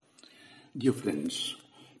Dear friends,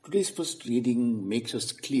 today's first reading makes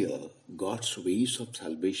us clear God's ways of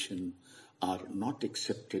salvation are not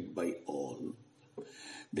accepted by all.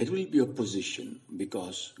 There will be opposition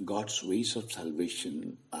because God's ways of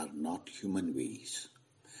salvation are not human ways.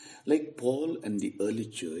 Like Paul and the early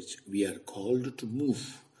church, we are called to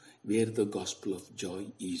move where the gospel of joy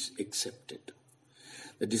is accepted.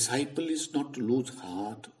 The disciple is not to lose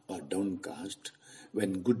heart or downcast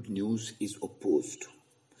when good news is opposed.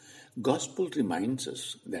 Gospel reminds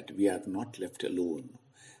us that we are not left alone,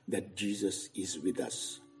 that Jesus is with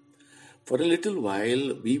us. For a little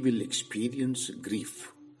while we will experience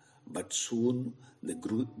grief, but soon the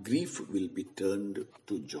grief will be turned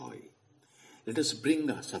to joy. Let us bring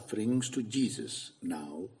our sufferings to Jesus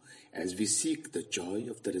now as we seek the joy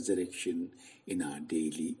of the resurrection in our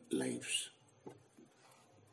daily lives.